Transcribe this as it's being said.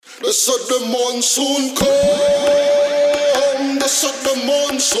They said the monsoon come. They said the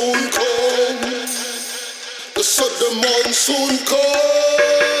monsoon come. They said the monsoon come.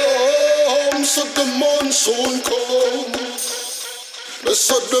 Said the monsoon come. They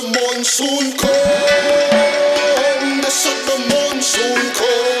said the monsoon come. They said the monsoon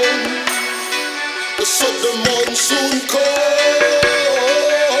come. They said the monsoon come.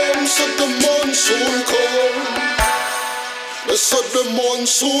 Said the monsoon come. They said the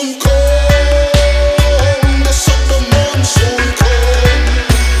monsoon come.